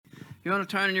You want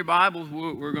to turn in your Bibles?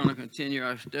 We're going to continue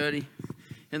our study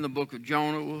in the book of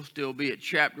Jonah. We'll still be at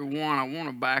chapter 1. I want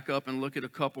to back up and look at a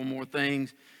couple more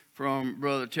things from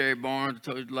Brother Terry Barnes. I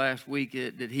told you last week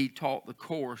that he taught the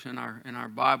course in our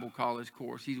Bible college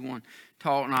course. He's one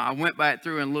taught, and I went back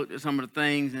through and looked at some of the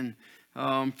things, and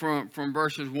from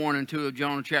verses 1 and 2 of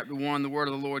Jonah chapter 1, the word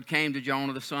of the Lord came to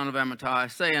Jonah, the son of Amittai,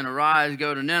 saying, "Arise,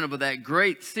 go to Nineveh, that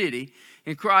great city,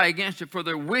 and cry against it, for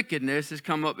their wickedness has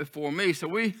come up before me." So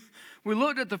we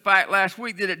looked at the fact last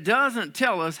week that it doesn't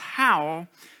tell us how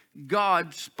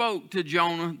God spoke to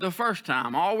Jonah the first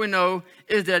time. All we know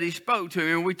is that he spoke to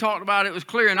him. And we talked about it was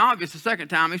clear and obvious the second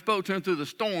time. He spoke to him through the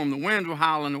storm. The winds were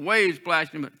howling, the waves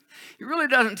splashing. But it really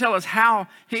doesn't tell us how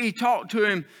he talked to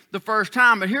him the first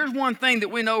time. But here's one thing that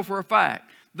we know for a fact.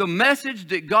 The message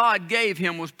that God gave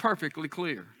him was perfectly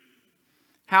clear.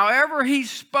 However he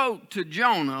spoke to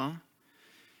Jonah,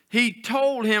 he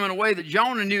told him in a way that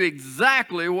Jonah knew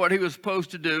exactly what he was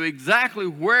supposed to do, exactly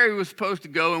where he was supposed to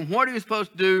go, and what he was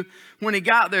supposed to do when he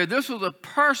got there. This was a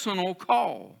personal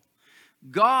call.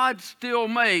 God still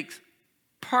makes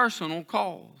personal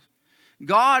calls.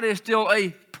 God is still a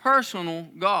personal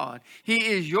God. He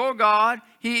is your God.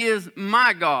 He is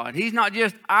my God. He's not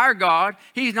just our God.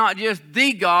 He's not just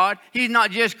the God. He's not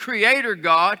just Creator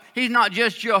God. He's not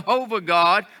just Jehovah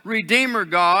God, Redeemer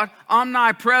God,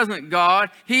 Omnipresent God.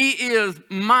 He is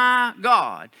my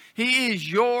God. He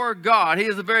is your God. He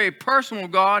is a very personal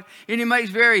God, and He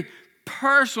makes very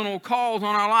personal calls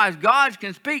on our lives. God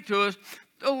can speak to us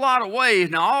a lot of ways.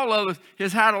 Now, all of us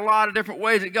has had a lot of different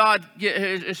ways that God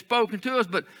has spoken to us,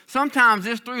 but sometimes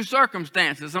it's through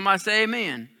circumstances. Somebody say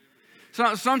amen.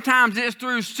 Sometimes it's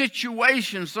through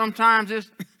situations. Sometimes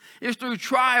it's through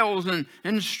trials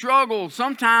and struggles.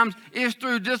 Sometimes it's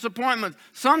through disappointments.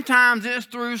 Sometimes it's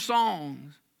through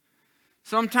songs.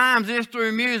 Sometimes it's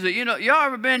through music. You know, y'all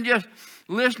ever been just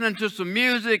listening to some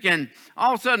music and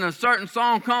all of a sudden a certain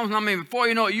song comes, and I mean, before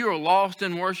you know it, you're lost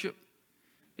in worship?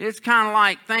 It's kind of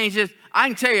like things just, I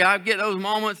can tell you, I get those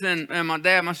moments, and my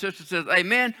dad, my sister says,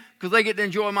 amen, because they get to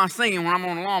enjoy my singing when I'm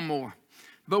on the lawnmower.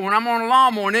 But when I'm on the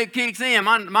lawnmower and it kicks in,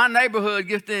 my neighborhood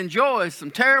gets to enjoy some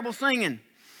terrible singing.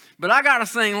 But I got to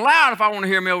sing loud if I want to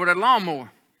hear me over that lawnmower.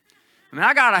 I mean,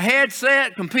 I got a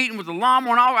headset competing with the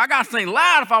lawnmower and all. I got to sing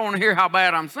loud if I want to hear how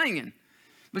bad I'm singing.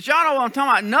 But y'all know what I'm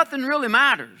talking about. Nothing really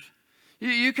matters.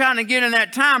 You kind of get in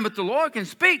that time, but the Lord can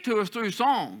speak to us through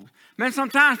songs. Man,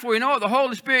 sometimes before you know it, the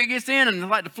Holy Spirit gets in and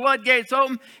like the floodgates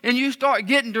open and you start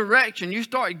getting direction. You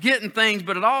start getting things,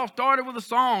 but it all started with a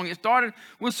song. It started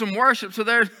with some worship. So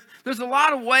there's a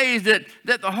lot of ways that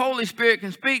the Holy Spirit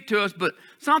can speak to us, but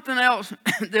something else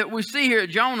that we see here at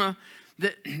Jonah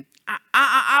that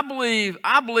I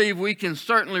believe we can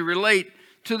certainly relate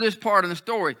to this part of the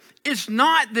story. It's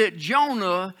not that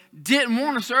Jonah didn't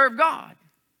want to serve God.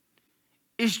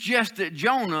 It's just that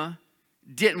Jonah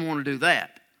didn't want to do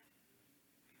that.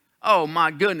 Oh, my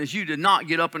goodness, you did not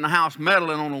get up in the house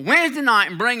meddling on a Wednesday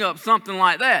night and bring up something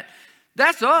like that.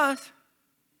 That's us.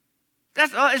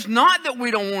 That's us. It's not that we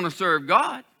don't want to serve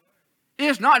God.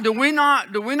 It's not. Do we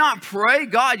not pray,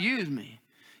 God, use me.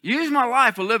 Use my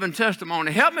life a living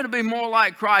testimony. Help me to be more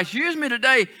like Christ. Use me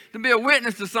today to be a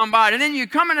witness to somebody. And then you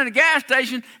come into the gas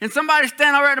station and somebody's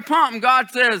standing over at the pump and God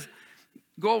says,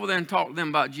 go over there and talk to them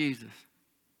about Jesus.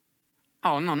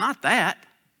 Oh, no, not that.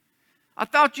 I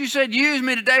thought you said use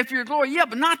me today for your glory. Yeah,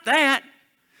 but not that.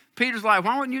 Peter's like,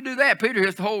 why wouldn't you do that? Peter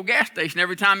hits the whole gas station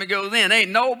every time he goes in.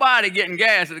 Ain't nobody getting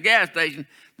gas at the gas station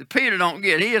that Peter don't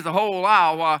get. He has the whole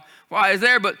aisle while he's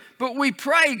there. But we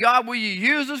pray, God, will you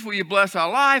use us? Will you bless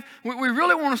our life? We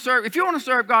really want to serve. If you want to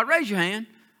serve God, raise your hand.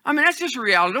 I mean, that's just a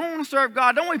reality. Don't want to serve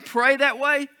God. Don't we pray that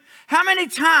way? How many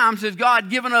times has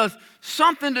God given us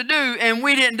something to do and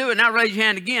we didn't do it? Now raise your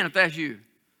hand again if that's you.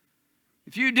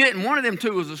 If you didn't, one of them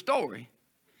two is a story.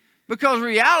 Because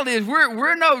reality is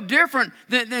we're no different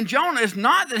than Jonah. It's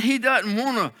not that he doesn't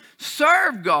want to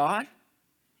serve God.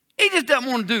 He just doesn't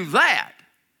want to do that.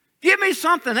 Give me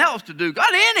something else to do. God,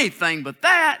 anything but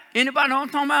that. Anybody know what I'm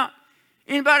talking about?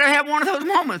 Anybody have one of those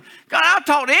moments? God, I'll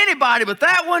talk to anybody but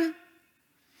that one.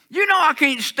 You know I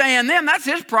can't stand them. That's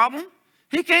his problem.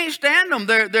 He can't stand them.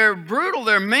 They're brutal.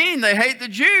 They're mean. They hate the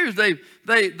Jews.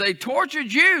 They torture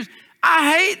Jews.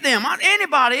 I hate them.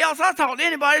 Anybody else, I talk to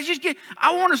anybody.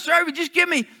 I want to serve you. Just give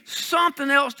me something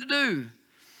else to do.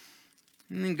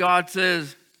 And then God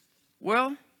says,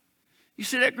 well, you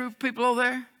see that group of people over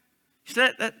there? You see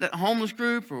that homeless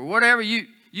group or whatever? You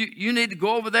need to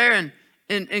go over there.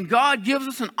 And God gives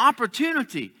us an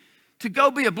opportunity to go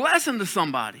be a blessing to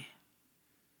somebody.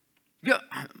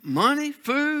 Money,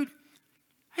 food.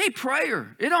 Hey,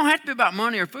 prayer. It don't have to be about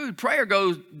money or food. Prayer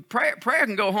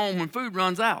can go home when food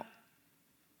runs out.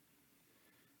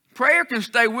 Prayer can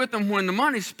stay with them when the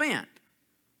money's spent.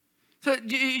 So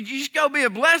you just go be a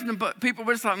blessing to people,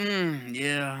 but it's like,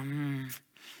 I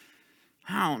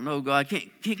don't know, God.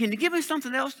 Can you give me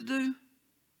something else to do?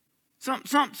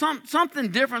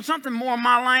 Something different, something more in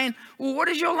my lane. Well, what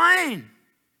is your lane?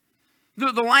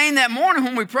 The lane that morning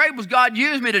when we prayed was, God,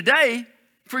 use me today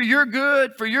for your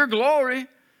good, for your glory,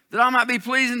 that I might be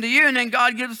pleasing to you. And then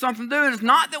God gives us something to do. And it's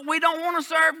not that we don't want to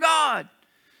serve God.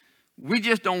 We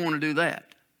just don't want to do that.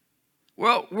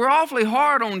 Well, we're awfully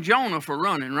hard on Jonah for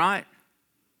running, right?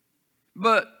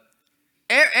 But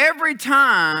every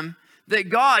time that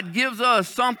God gives us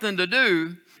something to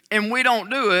do and we don't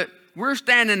do it, we're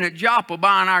standing at Joppa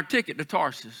buying our ticket to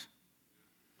Tarsus.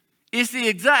 It's the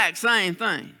exact same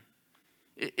thing.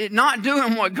 It not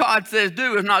doing what God says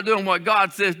do is not doing what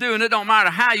God says do, and it don't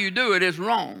matter how you do it, it's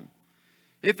wrong.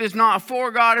 If it's not for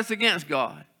God, it's against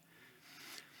God.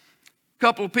 A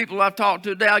couple of people I've talked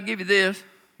to today, I'll give you this.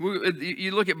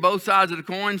 You look at both sides of the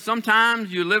coin.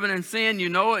 Sometimes you're living in sin, you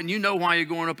know it, and you know why you're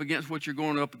going up against what you're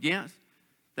going up against.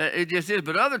 That it just is.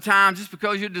 But other times, it's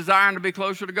because you're desiring to be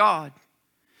closer to God.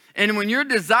 And when you're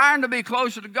desiring to be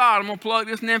closer to God, I'm going to plug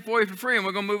this in for you for free and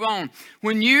we're going to move on.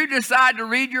 When you decide to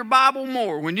read your Bible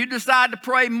more, when you decide to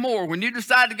pray more, when you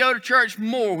decide to go to church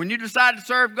more, when you decide to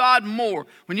serve God more,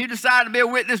 when you decide to be a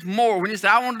witness more, when you say,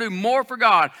 I want to do more for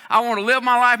God, I want to live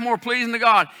my life more pleasing to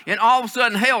God, and all of a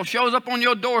sudden hell shows up on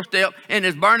your doorstep and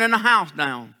is burning the house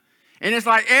down. And it's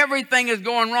like everything is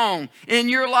going wrong. And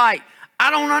you're like,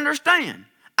 I don't understand.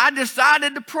 I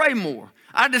decided to pray more.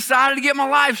 I decided to get my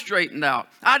life straightened out.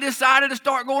 I decided to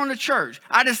start going to church.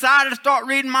 I decided to start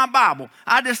reading my Bible.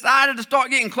 I decided to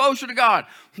start getting closer to God.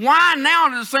 Why now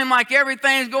does it seem like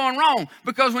everything's going wrong?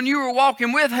 Because when you were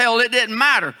walking with hell, it didn't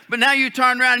matter. But now you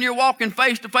turn around and you're walking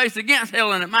face to face against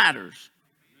hell and it matters.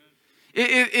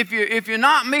 If you're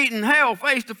not meeting hell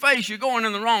face to face, you're going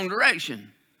in the wrong direction.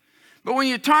 But when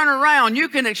you turn around, you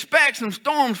can expect some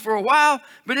storms for a while,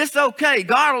 but it's okay.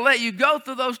 God will let you go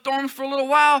through those storms for a little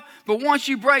while, but once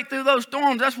you break through those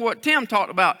storms, that's what Tim talked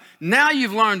about. Now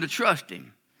you've learned to trust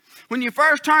him. When you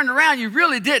first turned around, you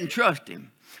really didn't trust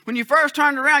him. When you first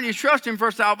turned around, you trust him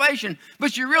for salvation,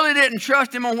 but you really didn't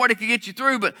trust him on what he could get you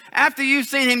through. But after you've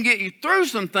seen him get you through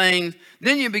some things,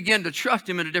 then you begin to trust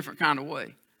him in a different kind of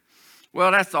way. Well,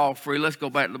 that's all free. Let's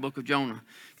go back to the book of Jonah.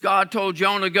 God told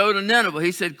Jonah to go to Nineveh.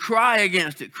 He said, cry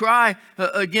against it. Cry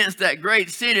against that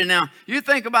great city. Now, you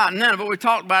think about Nineveh. We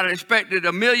talked about it. Expected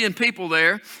 1 million people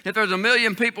there. If there's 1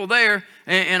 million people there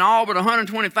and all but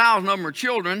 120,000 of them are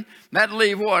children, that'd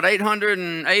leave what,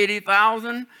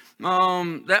 880,000?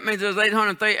 That means there's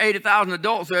 880,000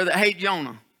 adults there that hate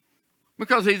Jonah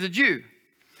because he's a Jew.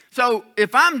 So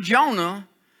if I'm Jonah,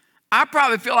 I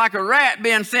probably feel like a rat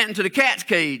being sent into the cat's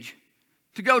cage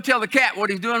to go tell the cat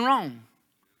what he's doing wrong.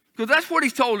 Because that's what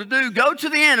he's told to do. Go to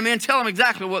the enemy and tell them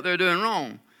exactly what they're doing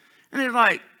wrong. And he's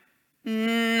like,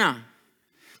 no.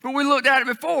 But we looked at it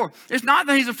before. It's not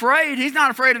that he's afraid. He's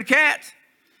not afraid of the cats.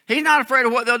 He's not afraid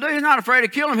of what they'll do. He's not afraid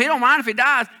of killing him. He don't mind if he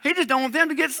dies. He just don't want them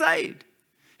to get saved.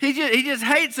 He just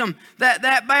hates them that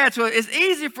bad. So it's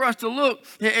easy for us to look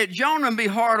at Jonah and be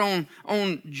hard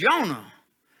on Jonah.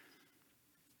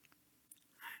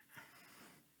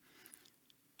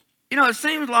 You know, it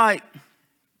seems like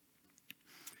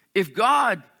if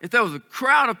there was a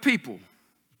crowd of people,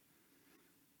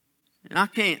 and I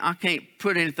can't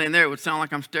put anything there, it would sound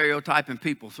like I'm stereotyping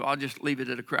people, so I'll just leave it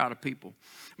at a crowd of people.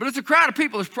 But it's a crowd of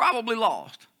people that's probably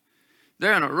lost.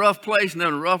 They're in a rough place and they're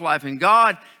in a rough life, and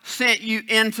God sent you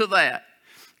into that.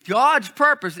 God's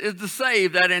purpose is to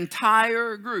save that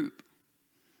entire group.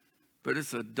 But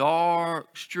it's a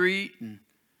dark street, and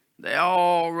they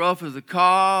all rough as a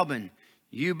cob, and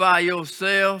you by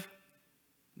yourself.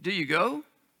 Do you go?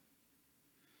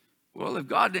 Well, if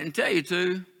God didn't tell you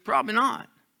to, probably not.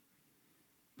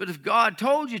 But if God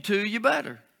told you to, you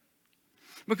better.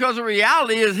 Because the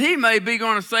reality is he may be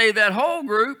going to save that whole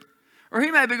group, or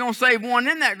he may be going to save one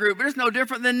in that group, but it's no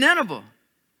different than Nineveh.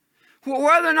 Well,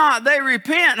 whether or not they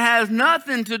repent has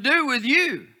nothing to do with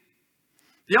you.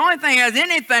 The only thing that has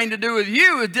anything to do with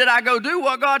you is, did I go do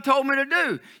what God told me to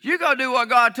do? You go do what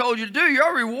God told you to do.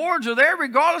 Your rewards are there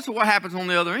regardless of what happens on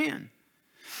the other end.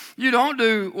 You don't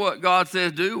do what God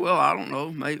says do, well, I don't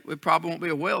know. It probably won't be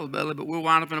a whale's belly, but we'll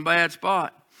wind up in a bad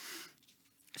spot.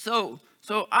 So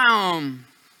I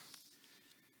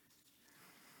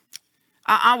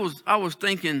was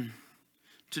thinking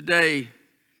today,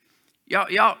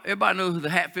 y'all, everybody know who the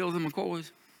Hatfields and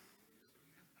McCoys?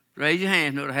 Raise your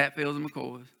hand, know the Hatfields and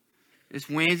McCoys. It's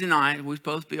Wednesday night. We're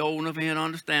supposed to be old enough here to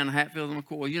understand the Hatfields and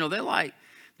McCoys. You know,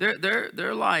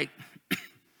 they're like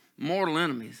mortal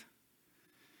enemies.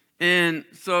 And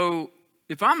so,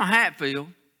 if I'm a Hatfield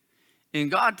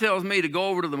and God tells me to go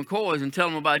over to the McCoys and tell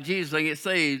them about Jesus and get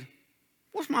saved,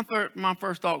 what's my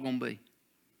first thought going to be?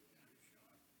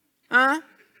 Huh?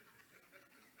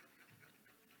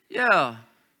 Yeah.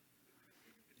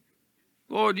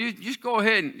 Lord, you just go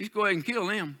ahead and kill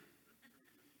them.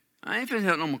 I ain't finna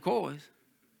help no McCoys.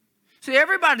 See,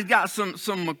 everybody's got some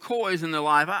McCoys in their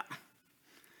life.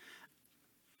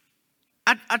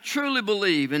 I truly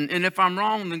believe, and if I'm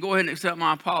wrong, then go ahead and accept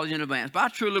my apology in advance. But I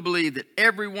truly believe that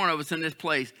every one of us in this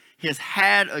place has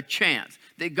had a chance,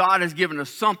 that God has given us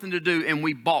something to do, and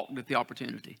we balked at the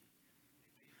opportunity.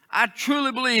 I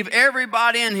truly believe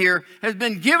everybody in here has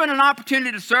been given an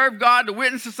opportunity to serve God, to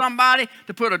witness to somebody,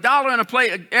 to put $1 in a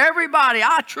plate. Everybody,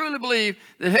 I truly believe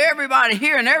that everybody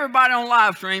here and everybody on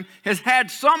live stream has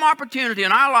had some opportunity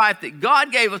in our life that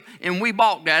God gave us, and we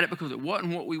balked at it because it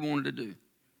wasn't what we wanted to do.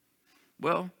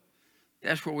 Well,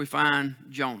 that's where we find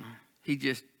Jonah. He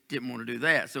just didn't want to do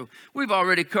that. So we've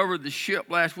already covered the ship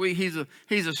last week.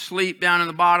 He's asleep down in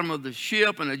the bottom of the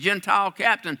ship, and a Gentile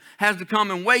captain has to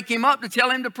come and wake him up to tell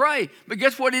him to pray. But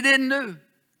guess what he didn't do?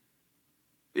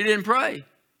 He didn't pray.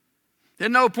 At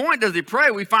no point does he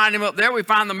pray. We find him up there. We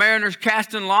find the mariners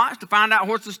casting lots to find out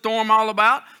what's the storm all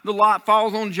about. The lot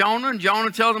falls on Jonah, and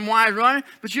Jonah tells him why he's running.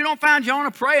 But you don't find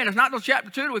Jonah praying. It's not until chapter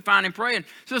 2 that we find him praying.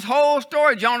 So this whole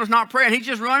story, Jonah's not praying. He's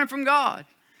just running from God.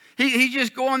 He's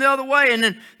just going the other way. And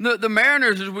then the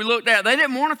mariners, as we looked at, they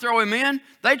didn't want to throw him in.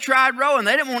 They tried rowing.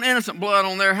 They didn't want innocent blood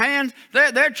on their hands.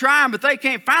 They're trying, but they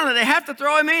can't. Finally, they have to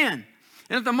throw him in.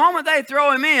 And at the moment they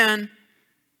throw him in,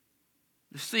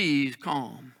 the seas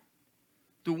calm.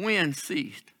 The wind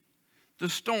ceased. The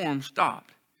storm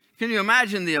stopped. Can you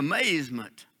imagine the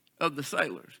amazement of the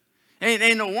sailors?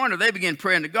 Ain't no wonder they began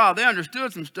praying to God. They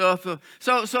understood some stuff.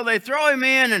 So they throw him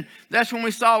in, and that's when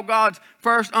we saw God's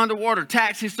first underwater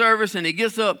taxi service. And he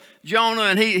gets up Jonah,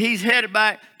 and he's headed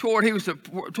back toward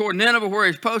Nineveh, where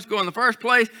he's supposed to go in the first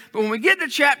place. But when we get to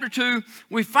chapter 2,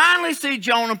 we finally see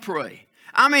Jonah pray.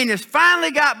 I mean, it's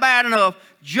finally got bad enough.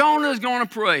 Jonah's going to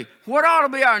pray. What ought to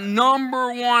be our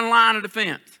number one line of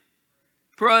defense?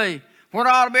 Pray. What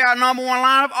ought to be our number one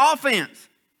line of offense?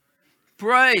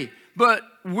 Pray. But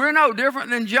we're no different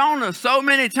than Jonah. So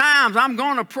many times I'm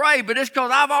going to pray, but it's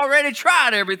because I've already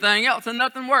tried everything else and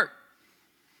nothing worked.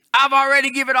 I've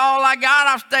already given it all I got.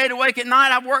 I've stayed awake at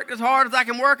night. I've worked as hard as I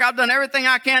can work. I've done everything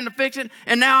I can to fix it.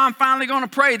 And now I'm finally going to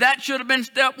pray. That should have been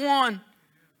step one.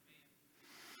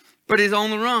 But he's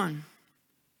on the run.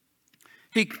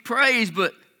 He prays,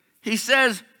 but he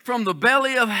says, from the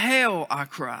belly of hell I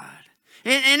cried.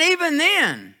 And even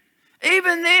then,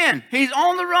 he's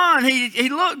on the run. He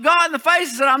looked God in the face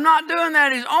and said, I'm not doing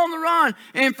that. He's on the run.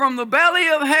 And from the belly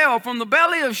of hell, from the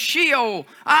belly of Sheol,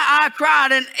 I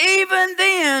cried. And even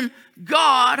then,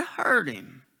 God heard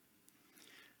him.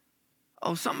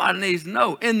 Oh, somebody needs to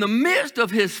know. In the midst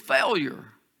of his failure,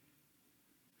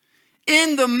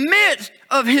 in the midst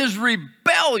of his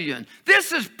rebellion,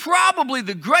 this is probably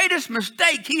the greatest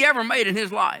mistake he ever made in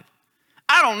his life.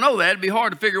 I don't know that. It'd be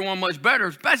hard to figure one much better,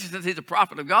 especially since he's a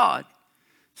prophet of God.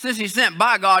 Since he's sent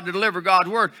by God to deliver God's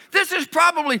word. This is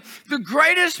probably the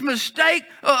greatest mistake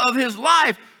of his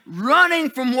life,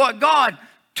 running from what God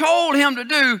told him to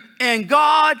do, and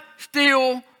God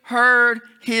still heard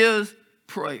his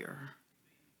prayer.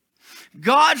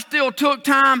 God still took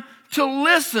time to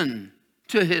listen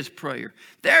to his prayer.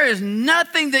 There is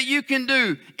nothing that you can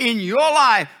do in your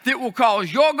life that will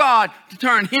cause your God to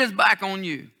turn his back on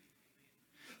you.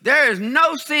 There is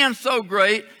no sin so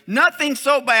great, nothing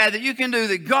so bad that you can do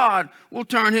that God will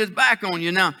turn his back on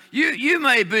you. Now, you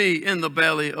may be in the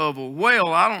belly of a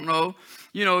whale. I don't know.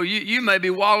 You know, you may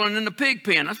be wallowing in the pig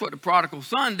pen. That's what the prodigal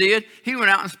son did. He went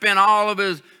out and spent all of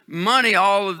his money,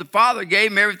 all of the father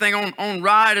gave him, everything on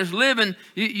riotous living.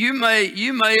 You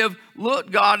may have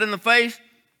looked God in the face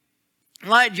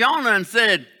like Jonah and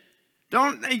said,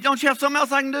 don't you have something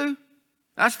else I can do?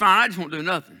 That's fine. I just won't do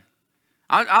nothing.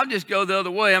 I'll just go the other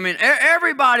way. I mean,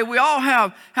 everybody, we all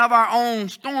have our own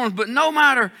storms, but no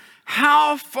matter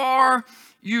how far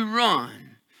you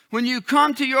run, when you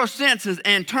come to your senses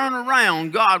and turn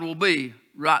around, God will be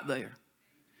right there.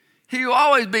 He will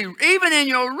always be, even in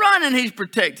your running, he's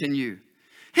protecting you.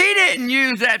 He didn't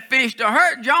use that fish to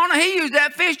hurt Jonah. He used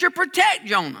that fish to protect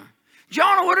Jonah.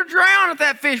 Jonah would have drowned if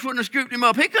that fish wouldn't have scooped him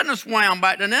up. He couldn't have swam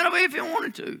back to Nineveh if he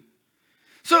wanted to.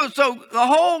 So the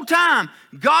whole time,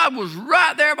 God was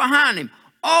right there behind him.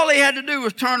 All he had to do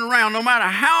was turn around. No matter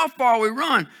how far we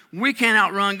run, we can't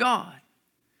outrun God.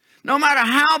 No matter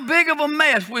how big of a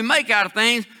mess we make out of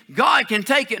things, God can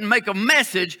take it and make a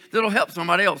message that'll help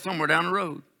somebody else somewhere down the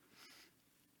road.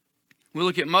 We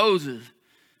look at Moses.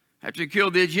 After he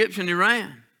killed the Egyptian, he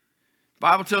ran.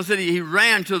 Bible tells us that he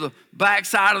ran to the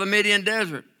backside of the Midian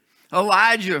desert.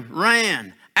 Elijah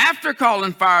ran after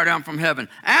calling fire down from heaven,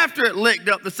 after it licked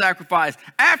up the sacrifice,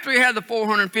 after he had the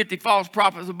 450 false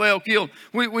prophets of Baal killed.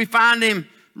 We find him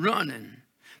running.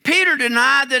 Peter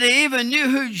denied that he even knew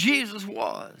who Jesus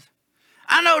was.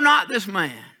 I know not this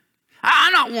man.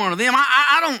 I'm not one of them.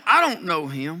 I don't know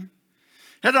him.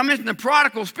 As I mentioned, the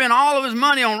prodigal spent all of his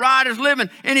money on riotous living,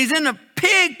 and he's in the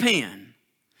pig pen.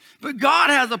 But God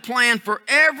has a plan for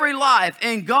every life,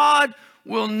 and God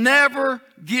will never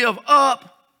give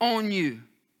up on you.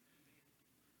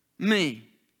 Me.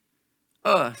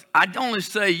 Us. I only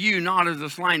say you, not as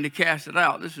a slang to cast it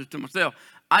out. This is to myself.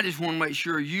 I just want to make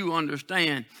sure you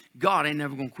understand God ain't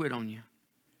never going to quit on you.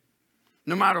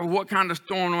 No matter what kind of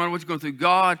storm, no matter what you're going through,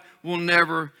 God will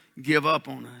never give up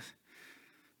on us.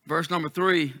 Verse number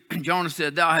 3, Jonah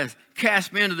said, thou hast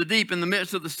cast me into the deep in the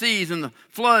midst of the seas, and the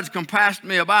floods compassed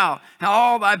me about. How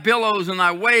all thy billows and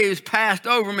thy waves passed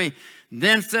over me.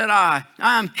 Then said I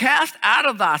am cast out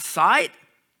of thy sight.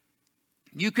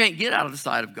 You can't get out of the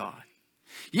sight of God.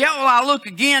 Yet will I look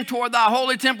again toward thy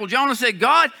holy temple. Jonah said,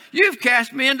 God, you've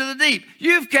cast me into the deep.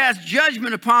 You've cast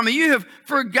judgment upon me. You have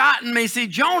forgotten me. See,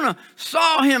 Jonah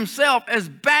saw himself as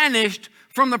banished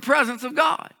from the presence of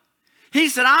God. He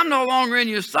said, I'm no longer in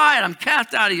your sight. I'm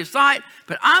cast out of your sight,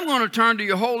 but I'm going to turn to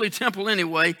your holy temple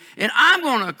anyway, and I'm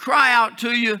going to cry out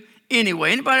to you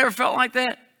anyway. Anybody ever felt like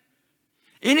that?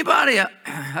 Anybody?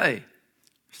 Hey,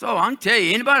 so I can tell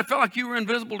you, anybody felt like you were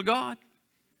invisible to God?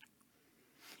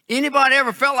 Anybody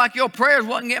ever felt like your prayers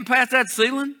wasn't getting past that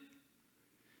ceiling,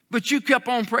 but you kept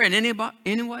on praying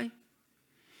anyway?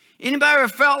 Anybody ever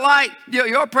felt like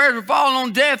your prayers were falling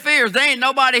on deaf ears? There ain't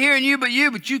nobody hearing you, but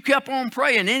you kept on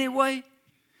praying anyway?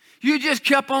 You just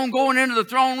kept on going into the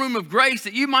throne room of grace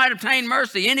that you might obtain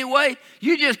mercy anyway?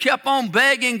 You just kept on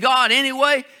begging God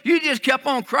anyway? You just kept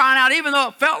on crying out, even though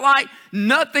it felt like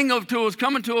nothing was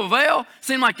coming to avail?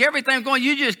 Seemed like everything was going,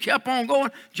 you just kept on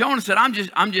going? Jonah said,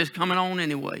 I'm just coming on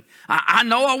anyway. I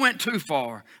know I went too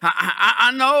far.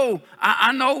 I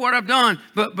know what I've done,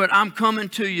 but I'm coming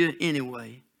to you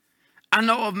anyway. I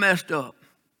know I've messed up.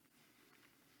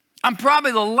 I'm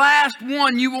probably the last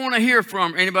one you want to hear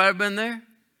from. Anybody ever been there?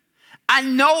 I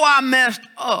know I messed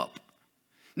up.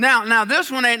 Now this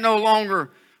one ain't no longer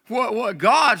what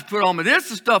God's put on me.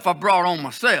 This is stuff I brought on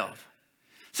myself.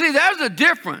 See, there's a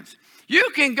difference. You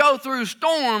can go through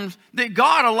storms that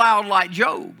God allowed, like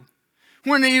Job.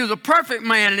 When he was a perfect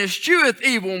man and escheweth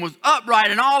evil and was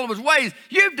upright in all of his ways,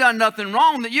 you've done nothing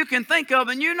wrong that you can think of,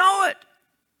 and you know it.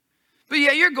 But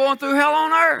yet you're going through hell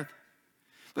on earth.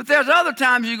 But there's other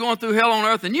times you're going through hell on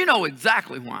earth and you know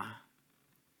exactly why.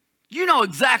 You know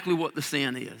exactly what the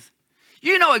sin is.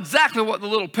 You know exactly what the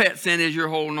little pet sin is you're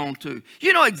holding on to.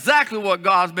 You know exactly what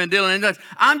God's been dealing with.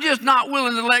 I'm just not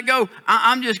willing to let go.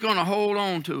 I'm just going to hold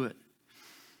on to it.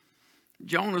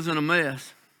 Jonah's in a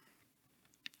mess.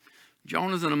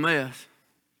 Jonah's in a mess.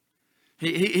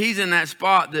 He's in that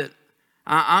spot that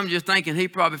I'm just thinking he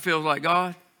probably feels like,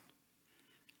 God,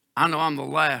 I know I'm the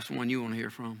last one you want to hear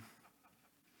from.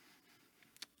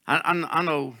 I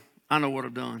know what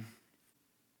I've done.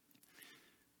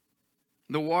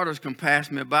 The waters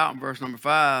compassed me about in verse number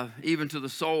 5, even to the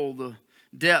soul. The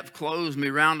depth closed me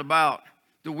round about.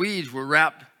 The weeds were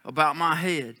wrapped about my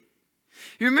head.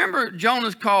 You remember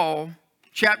Jonah's call,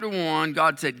 chapter 1,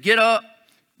 God said, get up,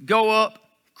 go up,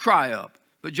 cry up.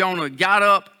 But Jonah got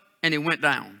up and he went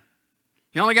down.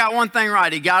 He only got one thing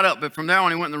right. He got up, but from there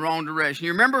on he went in the wrong direction.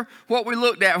 You remember what we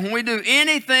looked at? When we do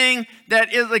anything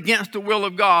that is against the will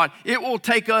of God, it will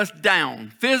take us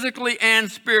down, physically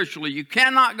and spiritually. You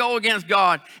cannot go against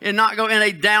God and not go in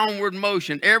a downward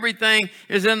motion. Everything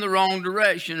is in the wrong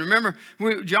direction. Remember,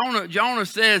 Jonah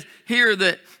says here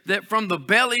that from the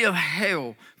belly of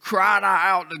hell cried I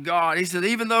out to God. He said,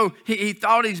 even though he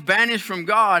thought he's banished from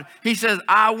God, he says,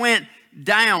 I went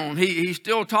down. He's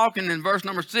still talking in verse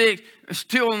number 6,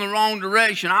 still in the wrong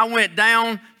direction. I went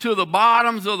down to the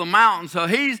bottoms of the mountain. So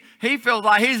he feels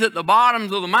like he's at the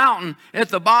bottoms of the mountain, at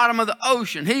the bottom of the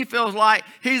ocean. He feels like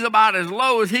he's about as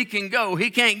low as he can go. He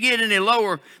can't get any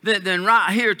lower than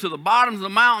right here to the bottoms of the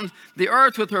mountains. The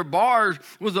earth with her bars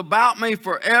was about me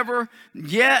forever.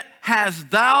 Yet hast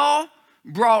thou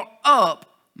brought up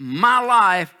my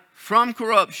life from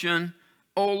corruption,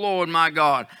 O Lord my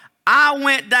God. I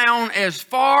went down as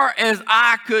far as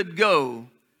I could go.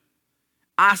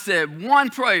 I said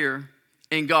one prayer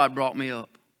and God brought me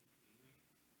up.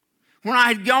 When I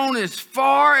had gone as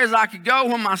far as I could go,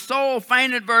 when my soul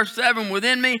fainted, verse 7,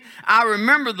 within me, I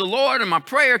remembered the Lord, and my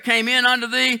prayer came in unto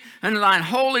thee, unto thine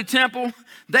holy temple.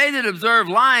 They that observe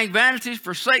lying vanities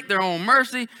forsake their own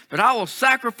mercy, but I will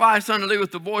sacrifice unto thee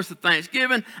with the voice of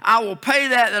thanksgiving. I will pay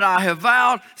that I have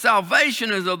vowed.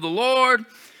 Salvation is of the Lord.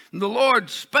 The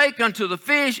Lord spake unto the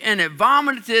fish, and it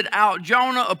vomited out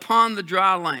Jonah upon the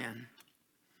dry land.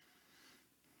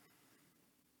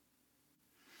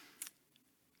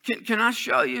 Can I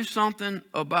show you something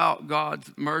about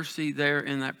God's mercy there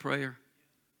in that prayer?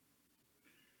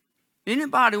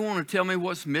 Anybody want to tell me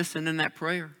what's missing in that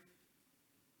prayer?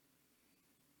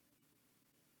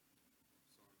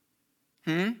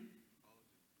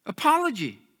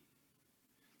 Apology.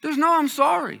 There's no I'm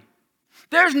sorry.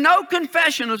 There's no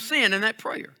confession of sin in that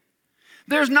prayer.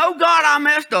 There's no God, I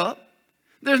messed up.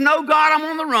 There's no God, I'm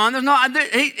on the run.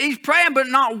 He's praying, but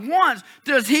not once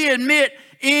does he admit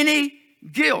any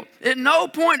guilt. At no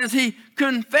point does he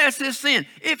confess his sin.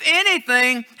 If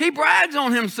anything, he brags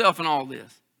on himself in all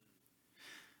this.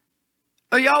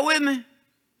 Are y'all with me?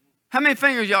 How many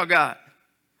fingers y'all got?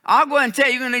 I'll go ahead and tell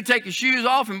you, you're going to need to take your shoes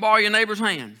off and borrow your neighbor's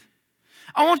hands.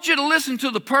 I want you to listen to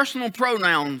the personal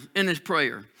pronouns in this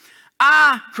prayer.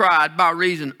 I cried by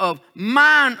reason of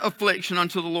mine affliction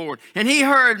unto the Lord, and he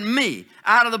heard me.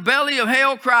 Out of the belly of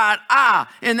hell cried I,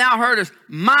 and thou heardest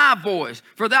my voice.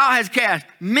 For thou hast cast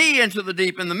me into the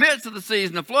deep, in the midst of the seas,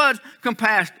 and the floods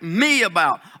compassed me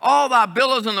about. All thy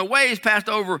billows and the waves passed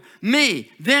over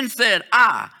me. Then said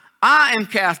I am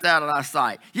cast out of thy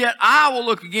sight, yet I will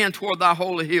look again toward thy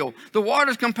holy hill. The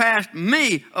waters compassed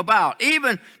me about,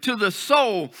 even to the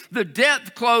soul. The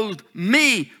depth closed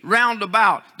me round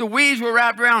about. The weeds were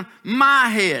wrapped around my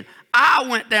head. I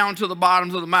went down to the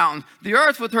bottoms of the mountains, the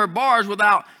earth with her bars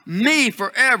without me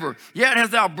forever. Yet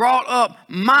hast thou brought up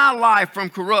my life from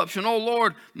corruption, O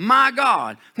Lord, my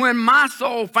God. When my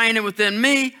soul fainted within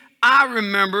me, I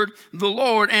remembered the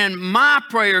Lord, and my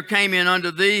prayer came in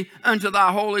unto thee, unto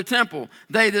thy holy temple.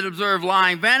 They that observe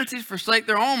lying vanities forsake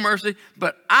their own mercy,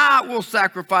 but I will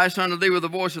sacrifice unto thee with a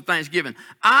voice of thanksgiving.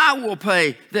 I will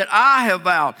pay that I have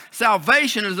vowed.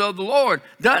 Salvation is of the Lord.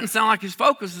 Doesn't sound like his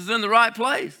focus is in the right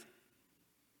place.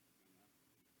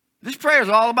 This prayer is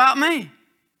all about me.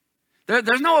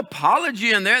 There's no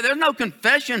apology in there. There's no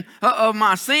confession of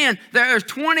my sin. There's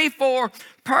 24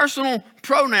 personal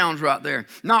pronouns right there.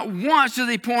 Not once does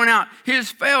he point out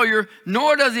his failure,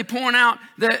 nor does he point out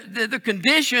that the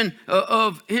condition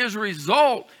of his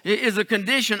result is a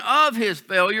condition of his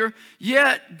failure.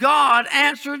 Yet God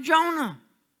answered Jonah.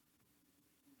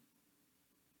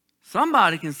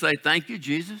 Somebody can say, thank you,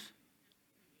 Jesus.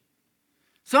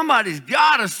 Somebody's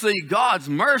got to see God's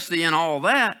mercy in all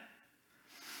that.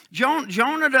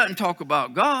 Jonah doesn't talk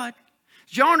about God.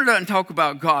 Jonah doesn't talk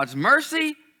about God's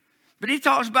mercy, but he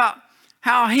talks about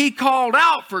how he called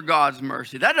out for God's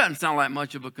mercy. That doesn't sound like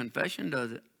much of a confession,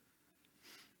 does it?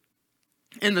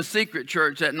 In the secret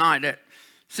church that night at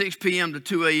 6 p.m. to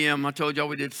 2 a.m., I told y'all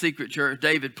we did secret church.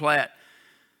 David Platt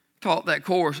taught that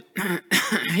course.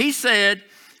 He said,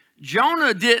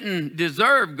 Jonah didn't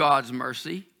deserve God's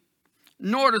mercy,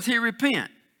 nor does he repent.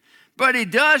 But he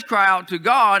does cry out to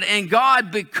God, and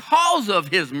God, because of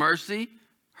his mercy,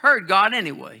 heard God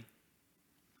anyway.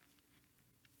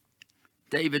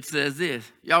 David says this.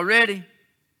 Y'all ready?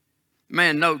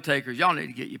 Man, note takers, y'all need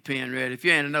to get your pen ready. If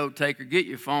you ain't a note taker, get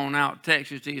your phone out,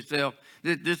 text it to yourself.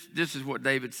 This is what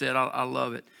David said. I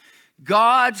love it.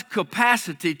 God's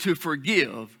capacity to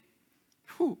forgive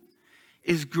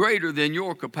is greater than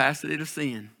your capacity to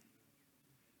sin.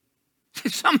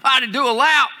 Somebody do a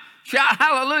loud shout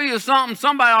hallelujah something.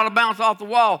 Somebody ought to bounce off the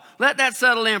wall. Let that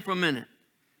settle in for a minute.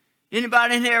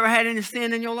 Anybody in here ever had any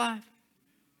sin in your life?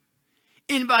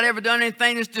 Anybody ever done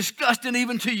anything that's disgusting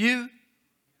even to you?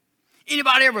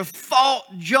 Anybody ever thought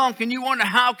junk and you wonder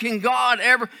how can God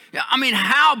ever,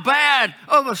 how bad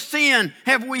of a sin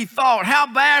have we thought?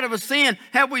 How bad of a sin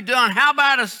have we done? How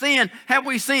bad a sin have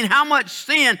we seen? How much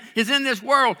sin is in this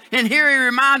world? And here he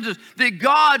reminds us that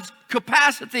God's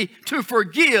capacity to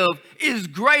forgive is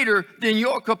greater than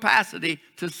your capacity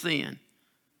to sin.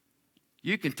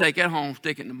 You can take that home,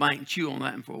 stick it in the bank, and chew on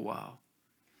that for a while.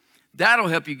 That'll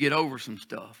help you get over some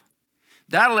stuff.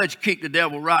 That'll let you kick the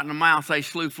devil right in the mouth, say,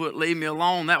 Slewfoot, leave me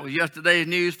alone. That was yesterday's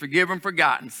news, forgiven,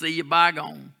 forgotten. See you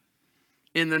bygone.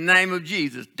 In the name of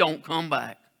Jesus, don't come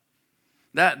back.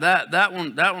 That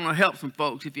one will help some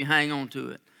folks if you hang on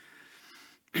to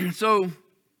it. So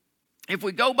if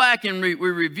we go back and we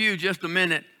review just a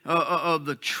minute of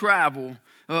the travel,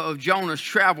 of Jonah's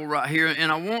travel right here,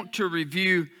 and I want to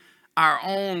review our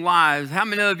own lives. How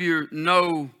many of you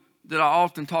know that I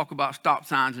often talk about stop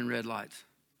signs and red lights?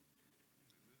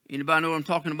 Anybody know what I'm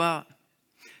talking about?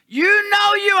 You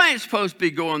know you ain't supposed to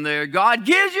be going there. God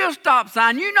gives you a stop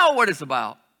sign. You know what it's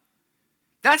about.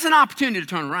 That's an opportunity to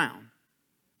turn around.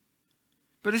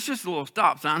 But it's just a little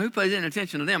stop sign. Who pays any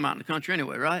attention to them out in the country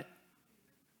anyway, right?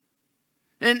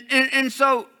 And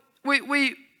so we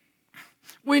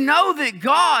know that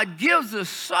God gives us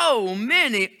so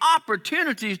many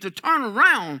opportunities to turn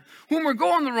around when we're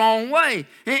going the wrong way.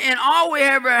 And all we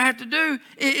ever have to do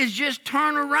is just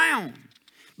turn around.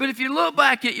 But if you look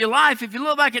back at your life, if you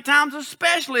look back at times,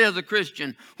 especially as a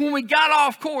Christian, when we got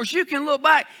off course, you can look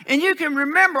back and you can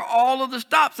remember all of the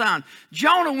stop signs.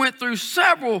 Jonah went through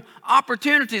several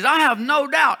opportunities. I have no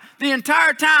doubt the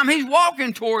entire time he's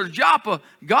walking towards Joppa,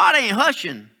 God ain't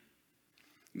hushing.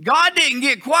 God didn't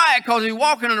get quiet because he's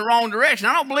walking in the wrong direction.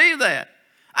 I don't believe that.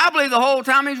 I believe the whole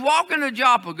time he's walking to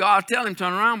Joppa, God tell him,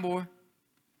 turn around, boy.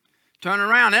 Turn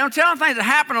around. They don't tell him things that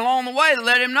happen along the way to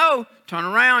let him know, turn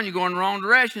around, you're going the wrong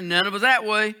direction. None of us that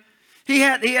way. He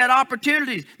had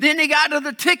opportunities. Then he got to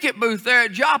the ticket booth there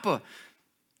at Joppa.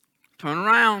 Turn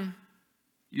around.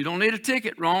 You don't need a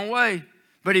ticket, wrong way.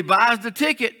 But he buys the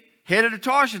ticket, headed to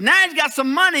Tarshish. Now he's got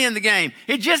some money in the game.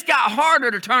 It just got harder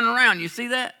to turn around. You see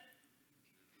that?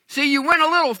 See, you went a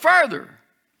little further.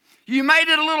 You made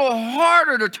it a little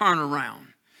harder to turn around.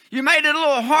 You made it a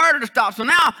little harder to stop. So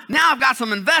now I've got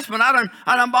some investment. I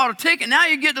done bought a ticket. Now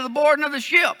you get to the boarding of the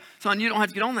ship. Son, you don't have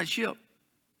to get on that ship.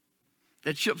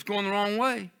 That ship's going the wrong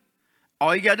way.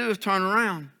 All you got to do is turn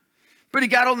around. But he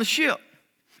got on the ship.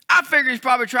 I figure he's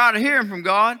probably trying to hear him from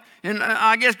God. And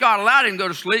I guess God allowed him to go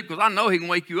to sleep because I know he can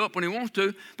wake you up when he wants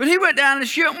to. But he went down to the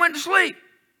ship and went to sleep.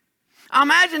 I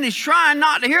imagine he's trying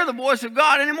not to hear the voice of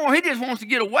God anymore. He just wants to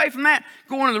get away from that,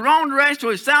 going in the wrong direction, so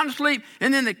he's sound asleep.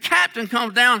 And then the captain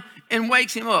comes down and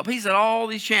wakes him up. He's had all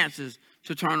these chances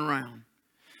to turn around.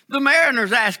 The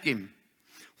mariners ask him,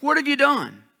 what have you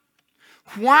done?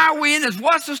 Why are we in this?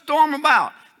 What's the storm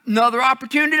about? Another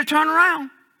opportunity to turn around.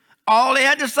 All he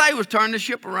had to say was turn the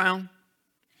ship around.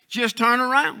 Just turn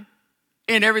around,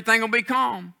 and everything will be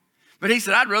calm. But he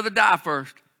said, I'd rather die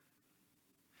first.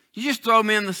 You just throw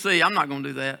me in the sea. I'm not going to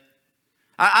do that.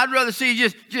 I'd rather see you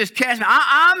just catch me.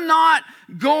 I'm not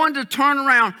going to turn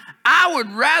around. I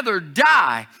would rather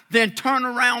die than turn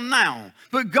around now.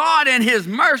 But God in his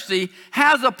mercy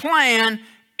has a plan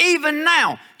even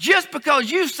now. Just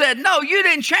because you said no, you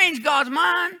didn't change God's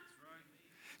mind.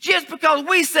 Just because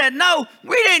we said no,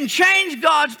 we didn't change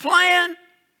God's plan.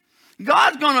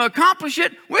 God's going to accomplish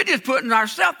it. We're just putting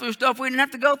ourselves through stuff we didn't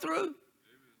have to go through.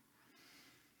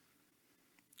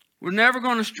 We're never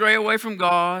going to stray away from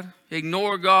God,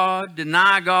 ignore God,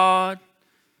 deny God,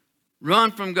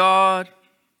 run from God,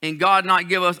 and God not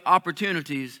give us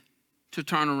opportunities to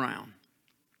turn around.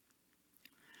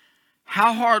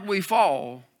 How hard we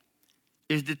fall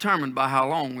is determined by how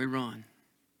long we run.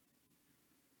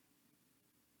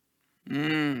 Boy,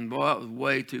 that was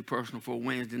way too personal for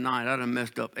Wednesday night. I done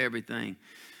messed up everything.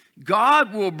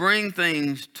 God will bring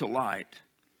things to light.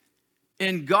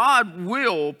 And God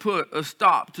will put a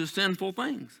stop to sinful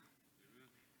things.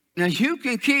 Now, you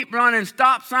can keep running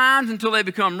stop signs until they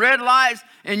become red lights,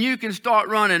 and you can start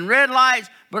running red lights,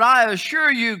 but I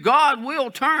assure you, God will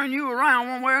turn you around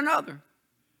one way or another.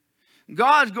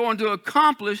 God's going to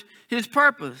accomplish his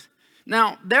purpose.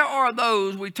 Now, there are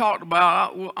those we talked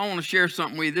about. I want to share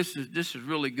something with you. This is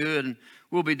really good, and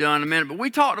we'll be done in a minute. But we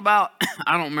talked about,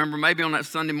 I don't remember, maybe on that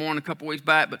Sunday morning a couple weeks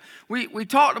back, but we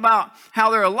talked about how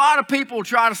there are a lot of people who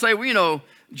try to say, well, you know,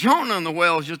 Jonah in the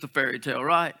whale is just a fairy tale,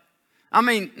 right? I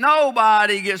mean,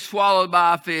 nobody gets swallowed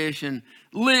by a fish and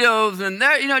lives, and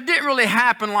there, you know, it didn't really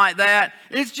happen like that.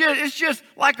 It's just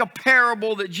like a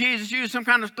parable that Jesus used, some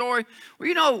kind of story. Well,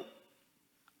 you know,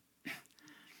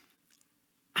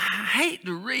 I hate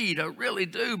to read, I really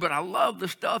do, but I love the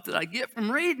stuff that I get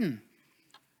from reading.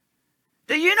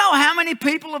 Do you know how many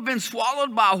people have been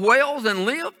swallowed by whales and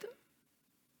lived?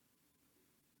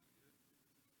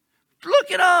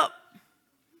 Look it up.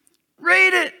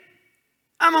 Read it.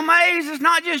 I'm amazed it's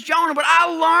not just Jonah, but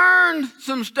I learned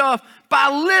some stuff by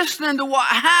listening to what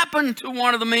happened to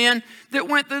one of the men that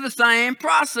went through the same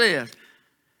process.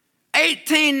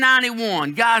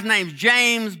 1891, guy's name's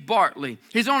James Bartley.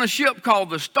 He's on a ship called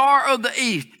the Star of the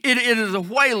East. It is a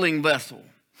whaling vessel.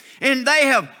 And they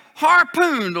have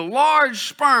harpooned a large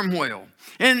sperm whale.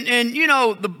 And you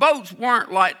know, the boats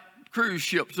weren't like cruise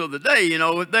ships of the day, you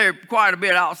know, they're quite a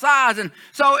bit outsized. And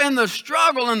so in the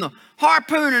struggle and the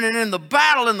harpooning and in the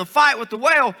battle and the fight with the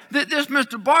whale, this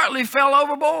Mr. Bartley fell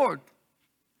overboard.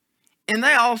 And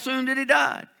they all assumed that he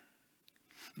died.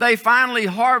 They finally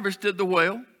harvested the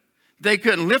whale. They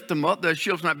couldn't lift him up. The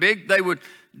ship's not big. They would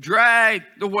drag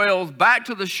the whales back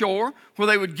to the shore where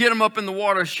they would get them up in the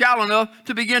water shallow enough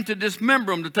to begin to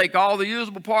dismember them, to take all the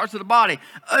usable parts of the body.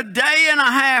 A day and a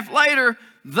half later,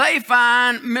 they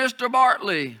find Mr.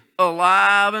 Bartley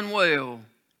alive and well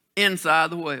inside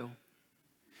the whale.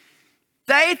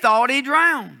 They thought he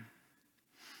drowned.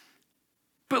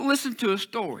 But listen to a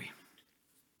story.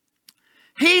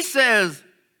 He says,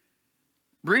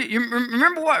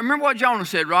 remember what Jonah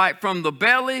said, right? From the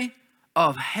belly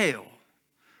of hell,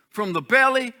 from the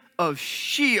belly of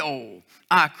Sheol,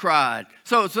 I cried.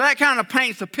 So that kind of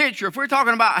paints a picture. If we're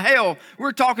talking about hell,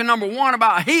 we're talking number one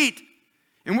about heat,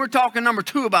 and we're talking number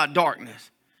two about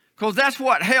darkness. Because that's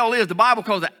what hell is. The Bible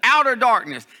calls it outer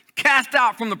darkness, cast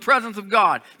out from the presence of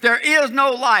God. There is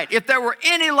no light. If there were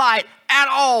any light at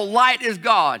all, light is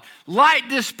God. Light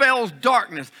dispels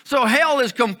darkness. So hell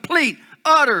is complete,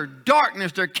 utter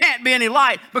darkness. There can't be any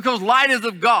light because light is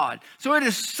of God. So it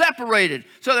is separated.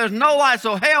 So there's no light.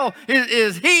 So hell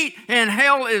is heat and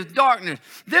hell is darkness.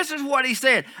 This is what he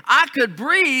said. I could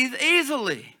breathe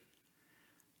easily,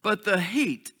 but the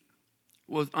heat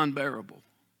was unbearable.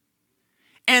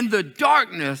 And the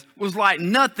darkness was like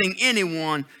nothing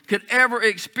anyone could ever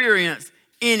experience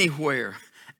anywhere.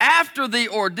 After the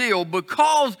ordeal,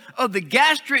 because of the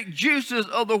gastric juices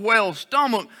of the whale's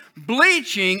stomach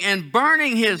bleaching and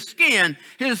burning his skin,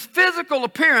 his physical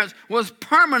appearance was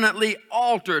permanently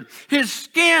altered. His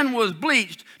skin was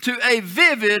bleached to a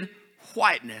vivid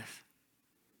whiteness.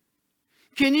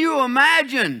 Can you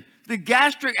imagine the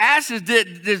gastric acid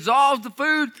that dissolves the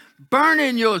food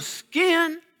burning your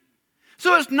skin?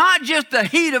 So it's not just the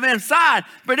heat of inside,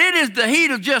 but it is the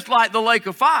heat of just like the lake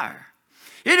of fire.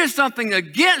 It is something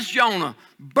against Jonah,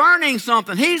 burning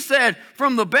something. He said,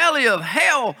 from the belly of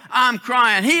hell, I'm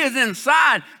crying. He is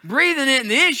inside, breathing it in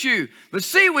the issue. The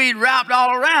seaweed wrapped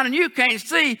all around, and you can't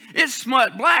see. It's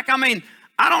smut black. I mean,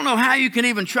 I don't know how you can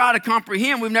even try to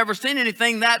comprehend. We've never seen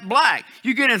anything that black.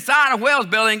 You get inside a whale's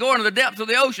belly and go into the depths of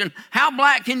the ocean. How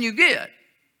black can you get?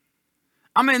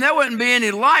 I mean, there wouldn't be any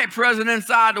light present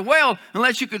inside the whale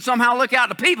unless you could somehow look out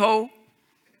the peephole.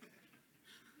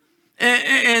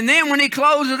 And then when he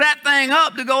closes that thing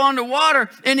up to go underwater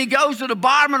and he goes to the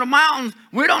bottom of the mountains,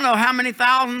 we don't know how many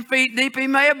thousand feet deep he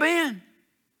may have been.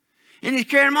 And he's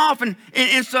carrying him off.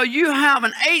 And so you have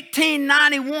an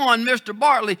 1891 Mr.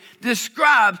 Bartley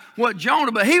describes what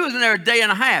Jonah, but he was in there a day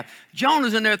and a half.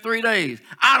 Jonah's in there 3 days.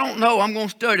 I don't know. I'm going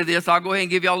to study this. I'll go ahead and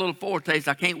give y'all a little foretaste.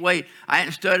 I can't wait. I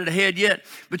hadn't studied ahead yet.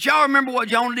 But y'all remember what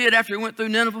Jonah did after he went through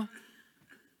Nineveh?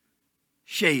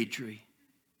 Shade tree.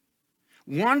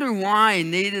 Wonder why he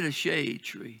needed a shade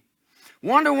tree.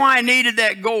 Wonder why he needed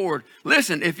that gourd.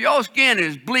 Listen, if your skin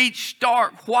is bleached,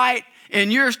 stark white,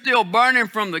 and you're still burning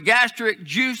from the gastric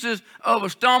juices of a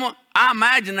stomach, I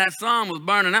imagine that sun was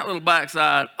burning that little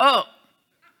backside up.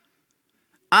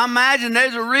 I imagine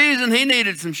there's a reason he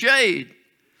needed some shade.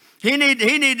 He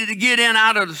needed to get in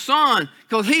out of the sun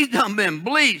because he's done been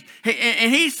bleached.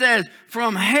 And he says,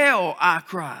 from hell I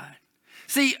cried.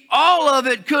 See, all of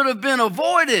it could have been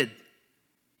avoided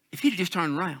if he'd just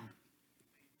turned around.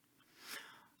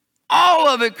 All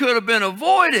of it could have been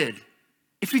avoided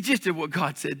if he just did what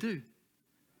God said do.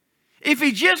 If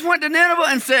he just went to Nineveh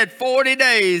and said, 40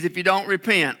 days, if you don't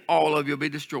repent, all of you will be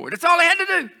destroyed. That's all he had to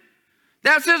do.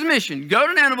 That's his mission. Go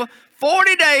to Nineveh.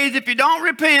 40 days, if you don't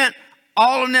repent,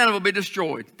 all of Nineveh will be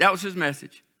destroyed. That was his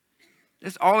message.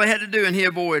 That's all they had to do, and he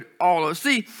avoided all of it.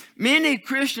 See, many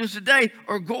Christians today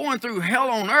are going through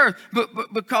hell on earth,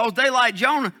 but because they, like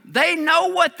Jonah, they know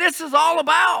what this is all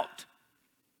about.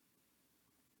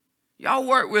 Y'all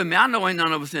work with me. I know ain't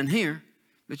none of us in here,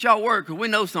 but y'all work because we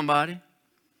know somebody.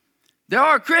 There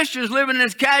are Christians living in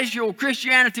this casual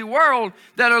Christianity world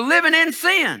that are living in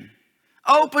sin,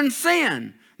 open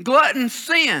sin, glutton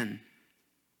sin.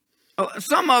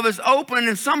 Some of us open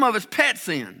and some of us pet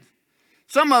sins.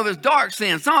 Some of us dark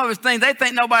sins. Some of us things they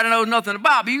think nobody knows nothing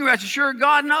about, but you can rest assured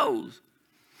God knows.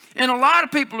 And a lot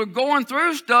of people are going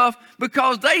through stuff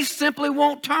because they simply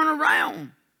won't turn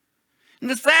around. And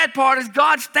the sad part is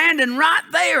God's standing right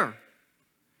there.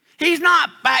 He's not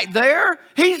back there.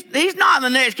 He's not in the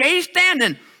next case. He's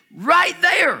standing right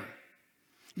there.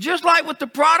 Just like with the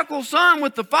prodigal son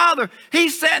with the father,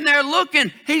 he's sitting there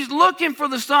looking. He's looking for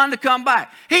the son to come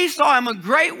back. He saw him a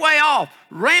great way off,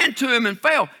 ran to him and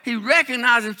fell. He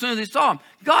recognized him as soon as he saw him.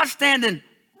 God's standing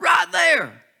right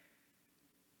there.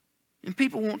 And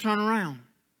people won't turn around.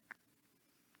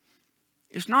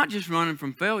 It's not just running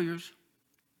from failures.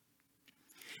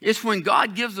 It's when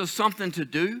God gives us something to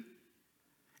do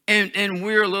and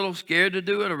we're a little scared to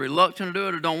do it or reluctant to do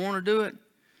it or don't want to do it.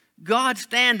 God's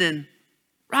standing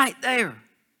right there.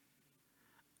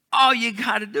 All you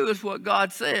got to do is what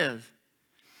God says.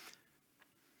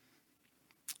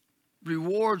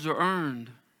 rewards are earned.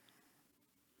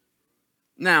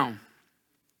 Now,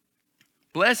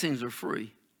 blessings are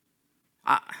free.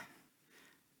 I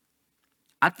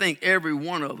think every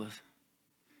one of us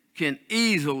can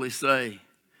easily say,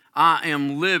 I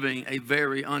am living a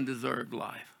very undeserved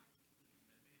life.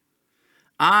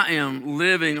 I am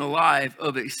living a life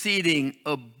of exceeding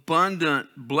abundant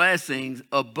blessings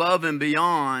above and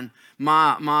beyond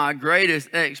my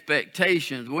greatest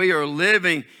expectations. We are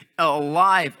living a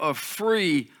life of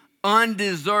free,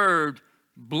 undeserved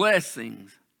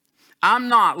blessings. I'm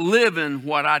not living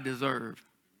what I deserve,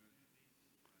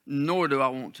 nor do I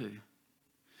want to.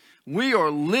 We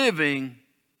are living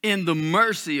in the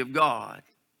mercy of God,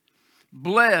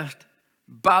 blessed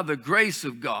by the grace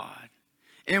of God.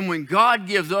 And when God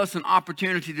gives us an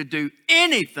opportunity to do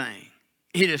anything,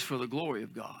 it is for the glory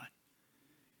of God.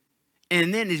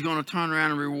 And then he's going to turn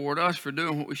around and reward us for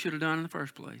doing what we should have done in the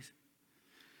first place.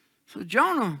 So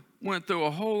Jonah went through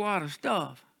a whole lot of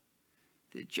stuff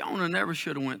that Jonah never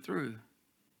should have went through.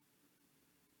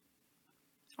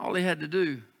 All he had to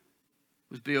do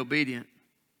was be obedient.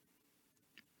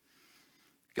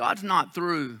 God's not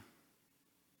through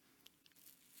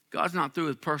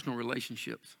with personal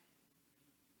relationships.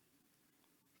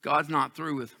 God's not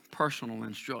through with personal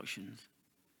instructions.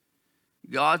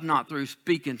 God's not through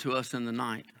speaking to us in the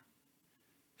night,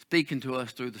 speaking to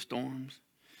us through the storms,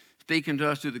 speaking to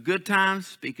us through the good times,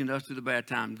 speaking to us through the bad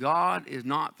times. God is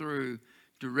not through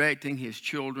directing his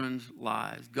children's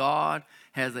lives. God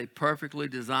has a perfectly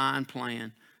designed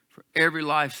plan for every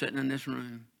life sitting in this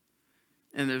room.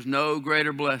 And there's no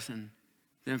greater blessing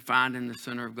than finding the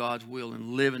center of God's will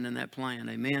and living in that plan.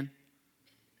 Amen?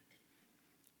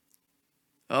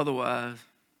 Otherwise,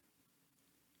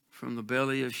 from the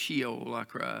belly of Sheol I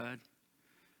cried.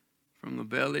 From the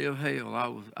belly of hell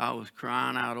I was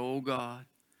crying out, oh God.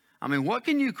 I mean, what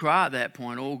can you cry at that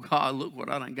point? Oh God, look what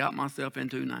I done got myself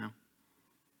into now.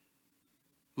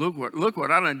 Look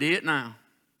what I done did now.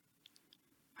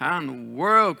 How in the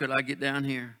world could I get down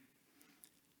here?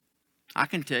 I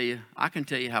can tell you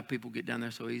how people get down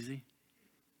there so easy.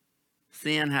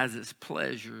 Sin has its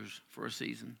pleasures for a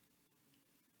season.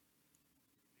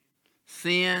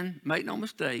 Sin, make no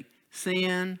mistake,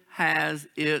 sin has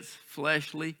its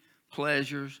fleshly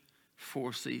pleasures for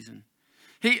a season.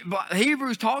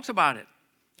 Hebrews talks about it.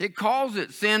 It calls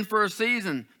it sin for a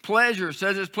season. Pleasure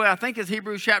says it's play. I think it's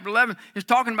Hebrews chapter 11. It's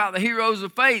talking about the heroes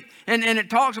of faith. And it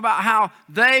talks about how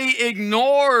they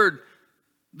ignored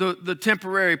the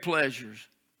temporary pleasures.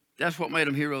 That's what made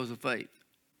them heroes of faith.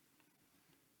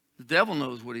 The devil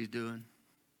knows what he's doing.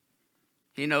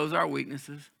 He knows our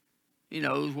weaknesses. He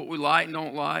knows what we like and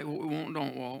don't like, what we want and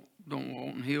don't want.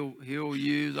 And he'll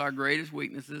use our greatest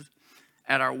weaknesses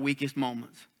at our weakest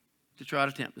moments to try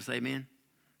to tempt us. Amen.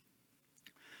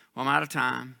 Well, I'm out of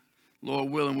time. Lord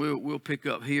willing, we'll pick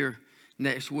up here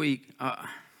next week.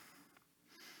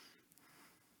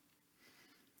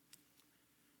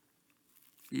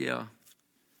 We'll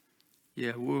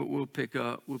pick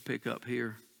up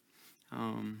here.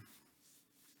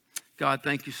 God,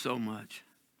 thank you so much.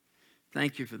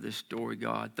 Thank you for this story,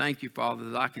 God. Thank you,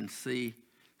 Father, that I can see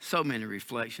so many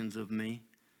reflections of me.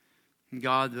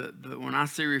 God, that when I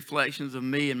see reflections of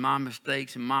me and my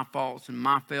mistakes and my faults and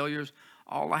my failures,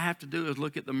 all I have to do is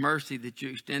look at the mercy that you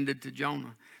extended to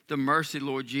Jonah. The mercy,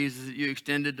 Lord Jesus, that you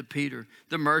extended to Peter.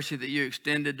 The mercy that you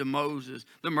extended to Moses.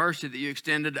 The mercy that you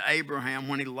extended to Abraham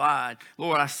when he lied.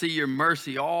 Lord, I see your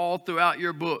mercy all throughout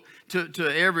your book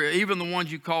to even the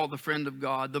ones you call the friend of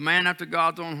God. The man after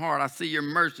God's own heart. I see your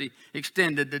mercy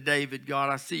extended to David, God.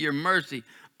 I see your mercy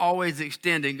always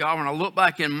extending. God, when I look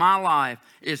back in my life,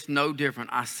 it's no different.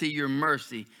 I see your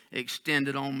mercy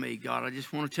extended on me, God. I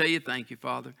just want to tell you thank you,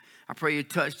 Father. I pray you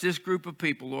touch this group of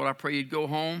people, Lord. I pray you'd go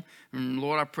home. And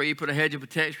Lord, I pray you put a hedge of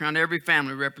protection around every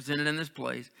family represented in this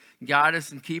place. Guide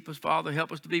us and keep us, Father.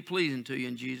 Help us to be pleasing to you.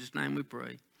 In Jesus' name we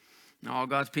pray. And all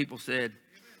God's people said,